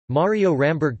Mario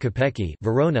Ramberg Capecchi,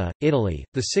 Verona, Italy,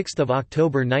 the 6th of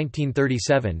October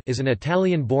 1937, is an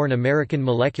Italian-born American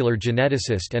molecular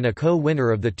geneticist and a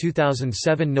co-winner of the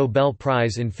 2007 Nobel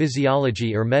Prize in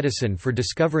Physiology or Medicine for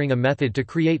discovering a method to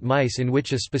create mice in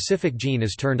which a specific gene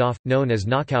is turned off, known as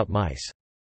knockout mice.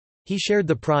 He shared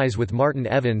the prize with Martin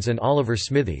Evans and Oliver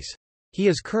Smithies. He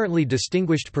is currently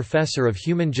Distinguished Professor of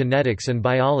Human Genetics and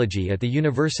Biology at the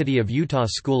University of Utah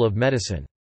School of Medicine.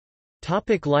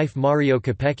 Life. Mario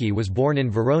Capecchi was born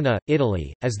in Verona,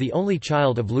 Italy, as the only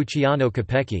child of Luciano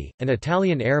Capecchi, an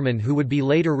Italian airman who would be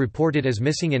later reported as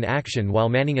missing in action while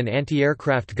manning an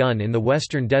anti-aircraft gun in the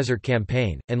Western Desert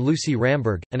Campaign, and Lucy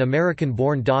Ramberg, an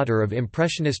American-born daughter of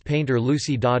Impressionist painter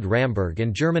Lucy Dodd Ramberg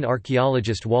and German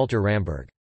archaeologist Walter Ramberg.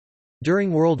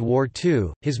 During World War II,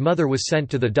 his mother was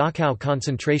sent to the Dachau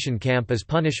concentration camp as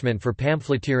punishment for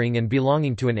pamphleteering and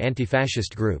belonging to an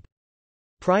anti-fascist group.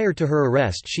 Prior to her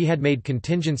arrest, she had made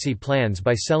contingency plans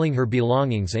by selling her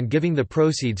belongings and giving the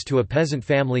proceeds to a peasant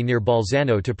family near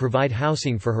Bolzano to provide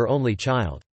housing for her only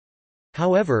child.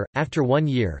 However, after 1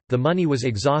 year, the money was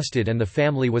exhausted and the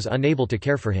family was unable to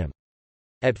care for him.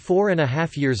 At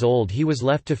 4.5 years old he was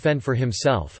left to fend for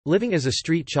himself, living as a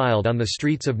street child on the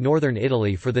streets of northern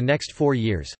Italy for the next 4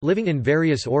 years, living in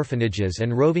various orphanages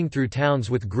and roving through towns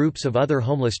with groups of other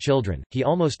homeless children. He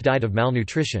almost died of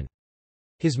malnutrition.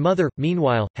 His mother,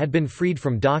 meanwhile, had been freed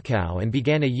from Dachau and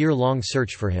began a year-long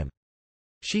search for him.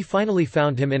 She finally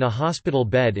found him in a hospital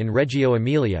bed in Reggio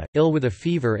Emilia, ill with a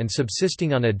fever and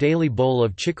subsisting on a daily bowl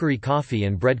of chicory coffee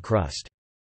and bread crust.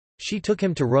 She took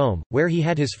him to Rome, where he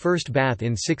had his first bath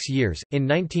in 6 years. In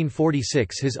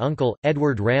 1946 his uncle,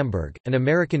 Edward Ramberg, an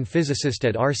American physicist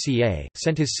at RCA,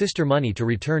 sent his sister money to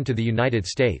return to the United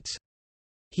States.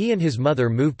 He and his mother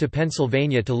moved to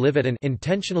Pennsylvania to live at an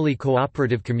intentionally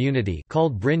cooperative community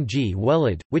called Bryn G.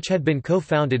 Weled, which had been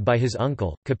co-founded by his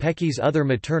uncle. Capecchi's other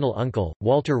maternal uncle,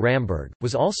 Walter Ramberg,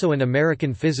 was also an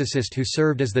American physicist who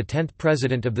served as the 10th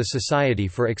president of the Society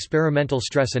for Experimental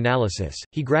Stress Analysis.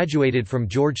 He graduated from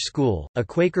George School, a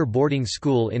Quaker boarding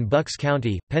school in Bucks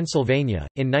County, Pennsylvania.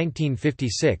 In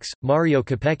 1956, Mario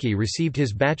Capecchi received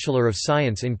his Bachelor of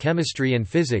Science in Chemistry and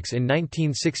Physics in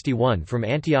 1961 from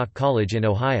Antioch College in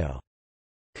Ohio.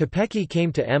 Capecchi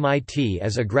came to MIT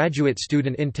as a graduate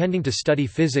student intending to study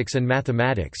physics and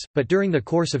mathematics, but during the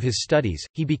course of his studies,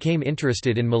 he became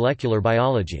interested in molecular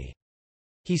biology.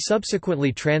 He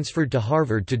subsequently transferred to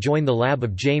Harvard to join the lab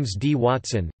of James D.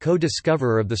 Watson,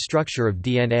 co-discoverer of the structure of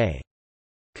DNA.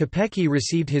 Capecchi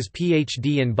received his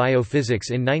Ph.D. in biophysics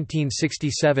in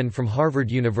 1967 from Harvard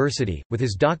University, with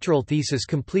his doctoral thesis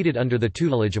completed under the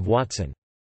tutelage of Watson.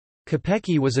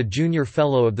 Capecchi was a junior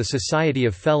fellow of the Society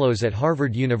of Fellows at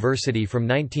Harvard University from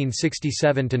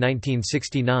 1967 to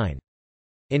 1969.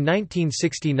 In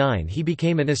 1969 he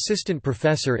became an assistant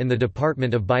professor in the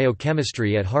Department of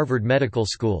Biochemistry at Harvard Medical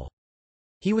School.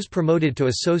 He was promoted to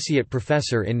associate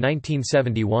professor in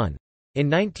 1971. In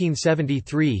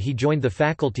 1973 he joined the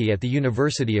faculty at the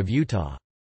University of Utah.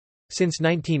 Since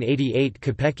 1988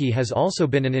 Capecchi has also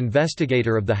been an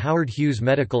investigator of the Howard Hughes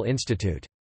Medical Institute.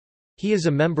 He is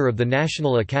a member of the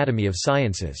National Academy of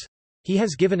Sciences. He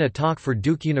has given a talk for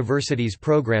Duke University's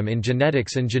program in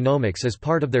genetics and genomics as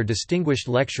part of their Distinguished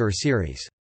Lecturer series.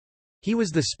 He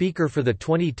was the speaker for the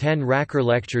 2010 Racker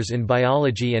Lectures in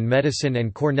Biology and Medicine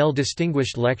and Cornell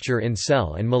Distinguished Lecture in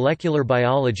Cell and Molecular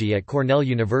Biology at Cornell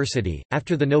University.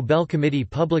 After the Nobel Committee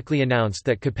publicly announced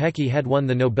that Capecchi had won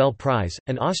the Nobel Prize,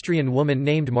 an Austrian woman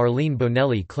named Marlene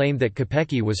Bonelli claimed that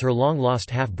Capecchi was her long-lost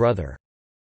half-brother.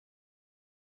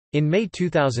 In May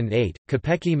 2008,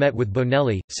 Capecchi met with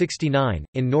Bonelli, 69,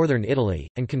 in northern Italy,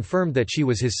 and confirmed that she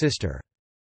was his sister.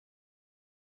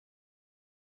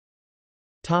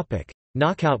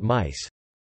 Knockout mice.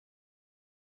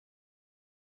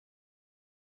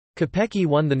 Capecchi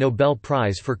won the Nobel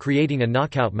Prize for creating a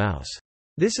knockout mouse.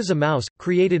 This is a mouse,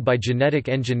 created by genetic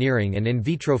engineering and in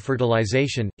vitro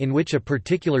fertilization, in which a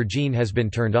particular gene has been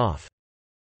turned off.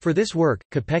 For this work,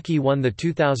 Capecchi won the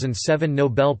 2007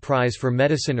 Nobel Prize for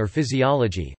Medicine or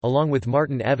Physiology, along with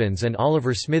Martin Evans and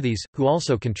Oliver Smithies, who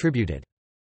also contributed.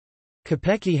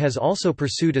 Capecchi has also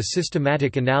pursued a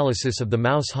systematic analysis of the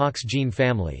mouse Hox gene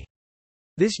family.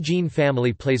 This gene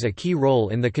family plays a key role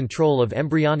in the control of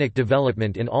embryonic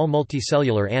development in all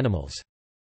multicellular animals.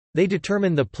 They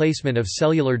determine the placement of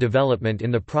cellular development in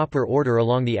the proper order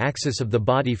along the axis of the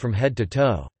body from head to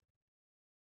toe.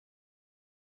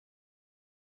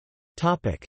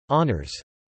 Honours.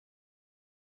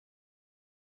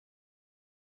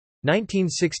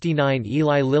 1969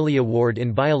 Eli Lilly Award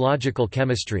in Biological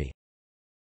Chemistry.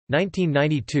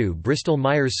 1992 Bristol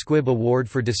Myers Squibb Award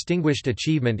for Distinguished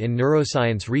Achievement in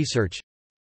Neuroscience Research.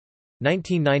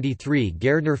 1993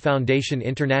 Gairdner Foundation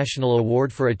International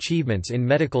Award for Achievements in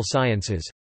Medical Sciences.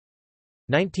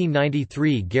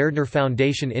 1993 Gairdner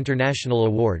Foundation International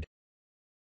Award.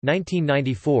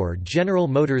 1994 General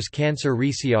Motors Cancer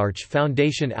Research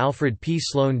Foundation Alfred P.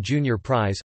 Sloan Jr.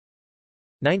 Prize.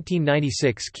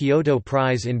 1996 Kyoto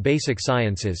Prize in Basic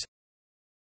Sciences.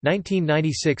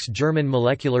 1996 German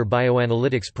Molecular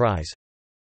Bioanalytics Prize.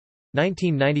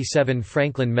 1997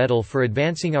 Franklin Medal for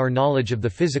Advancing Our Knowledge of the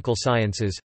Physical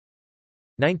Sciences.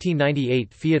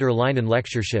 1998 Theodor Leinen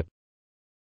Lectureship.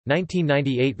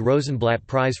 1998 Rosenblatt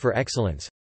Prize for Excellence.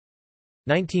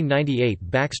 1998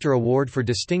 Baxter Award for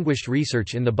Distinguished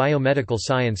Research in the Biomedical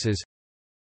Sciences.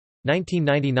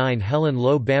 1999 Helen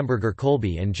Lowe Bamberger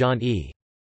Colby and John E.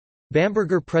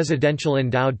 Bamberger Presidential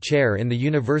Endowed Chair in the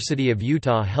University of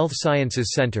Utah Health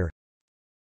Sciences Center.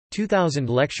 2000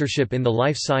 Lectureship in the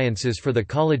Life Sciences for the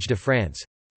Collège de France.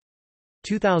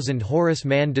 2000 Horace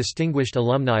Mann Distinguished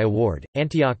Alumni Award,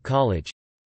 Antioch College.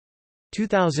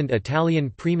 2000 Italian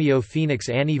Premio Phoenix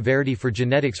Anni Verdi for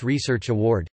Genetics Research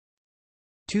Award.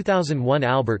 2001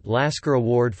 Albert Lasker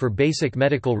Award for Basic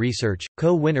Medical Research,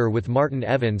 co-winner with Martin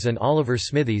Evans and Oliver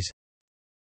Smithies.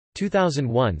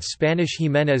 2001 Spanish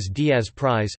Jiménez Diaz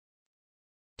Prize.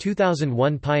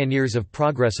 2001 Pioneers of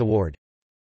Progress Award.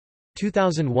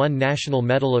 2001 National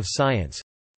Medal of Science.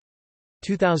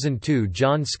 2002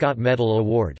 John Scott Medal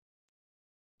Award.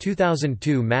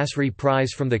 2002 Masri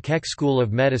Prize from the Keck School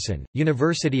of Medicine,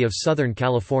 University of Southern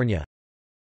California.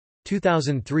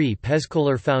 2003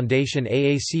 Pezcoller Foundation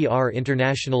AACR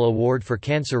International Award for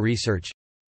Cancer Research.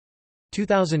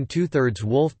 2002 Thirds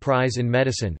Wolf Prize in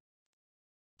Medicine.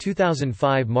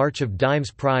 2005 March of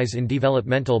Dimes Prize in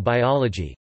Developmental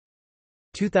Biology.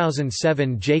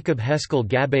 2007 Jacob Heskel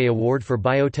Gabay Award for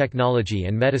Biotechnology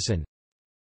and Medicine.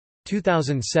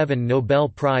 2007 Nobel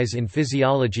Prize in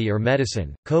Physiology or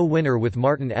Medicine, co-winner with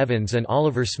Martin Evans and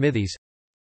Oliver Smithies.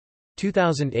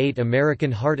 2008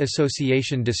 American Heart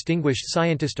Association Distinguished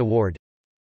Scientist Award.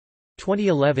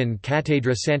 2011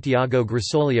 Cátedra Santiago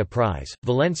Grisolia Prize,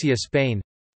 Valencia, Spain.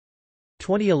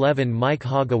 2011 Mike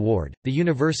Hogg Award, the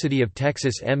University of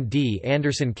Texas MD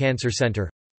Anderson Cancer Center.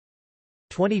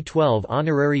 2012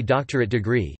 Honorary Doctorate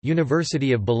Degree,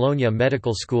 University of Bologna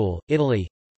Medical School, Italy.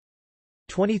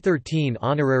 2013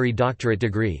 Honorary Doctorate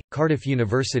Degree, Cardiff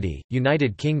University,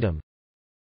 United Kingdom.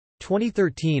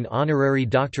 2013 Honorary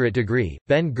Doctorate Degree,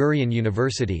 Ben Gurion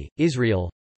University,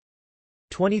 Israel.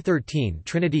 2013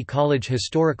 Trinity College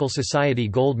Historical Society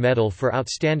Gold Medal for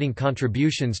Outstanding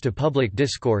Contributions to Public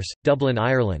Discourse, Dublin,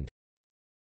 Ireland.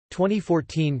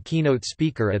 2014 Keynote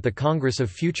Speaker at the Congress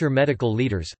of Future Medical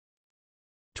Leaders.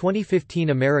 2015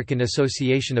 American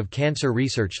Association of Cancer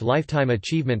Research Lifetime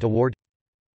Achievement Award.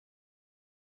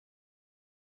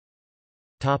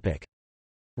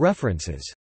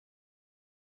 References.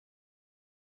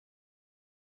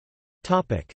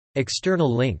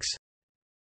 External links.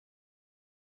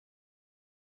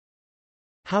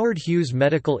 Howard Hughes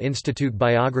Medical Institute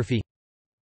biography.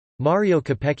 Mario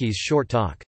Capecchi's short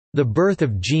talk, The Birth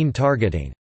of Gene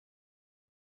Targeting.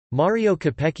 Mario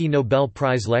Capecchi Nobel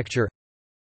Prize lecture.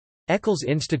 Eccles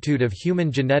Institute of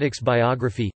Human Genetics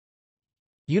biography.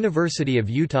 University of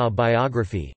Utah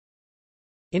biography.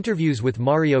 Interviews with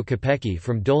Mario Capecchi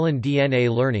from Dolan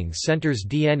DNA Learning Center's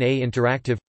DNA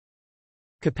Interactive.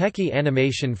 Capecchi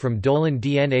animation from Dolan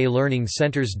DNA Learning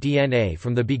Center's DNA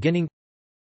from the Beginning.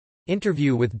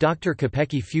 Interview with Dr.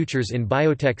 Capecchi Futures in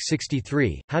Biotech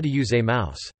 63, How to Use a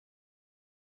Mouse